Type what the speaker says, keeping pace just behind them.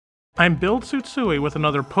I'm Bill Tsutsui with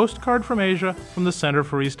another Postcard from Asia from the Center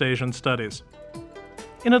for East Asian Studies.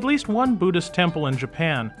 In at least one Buddhist temple in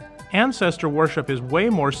Japan, ancestor worship is way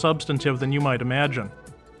more substantive than you might imagine.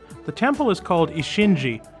 The temple is called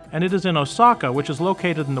Isshinji, and it is in Osaka, which is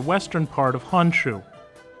located in the western part of Honshu.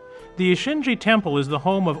 The Isshinji temple is the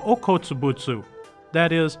home of okotsubutsu,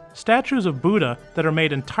 that is, statues of Buddha that are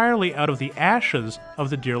made entirely out of the ashes of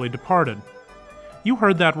the dearly departed. You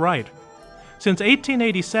heard that right. Since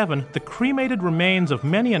 1887, the cremated remains of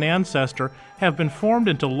many an ancestor have been formed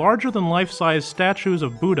into larger-than-life-size statues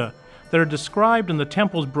of Buddha that are described in the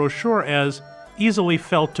temple's brochure as easily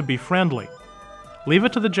felt to be friendly. Leave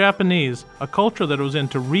it to the Japanese, a culture that was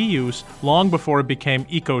into reuse long before it became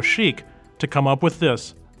eco-chic, to come up with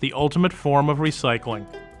this, the ultimate form of recycling.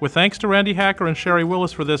 With thanks to Randi and Sheree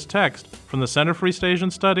Willis for this text, from the Center for East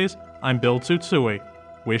Asian Studies, I'm Bill Tsutsui.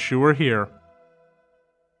 Wish you were here.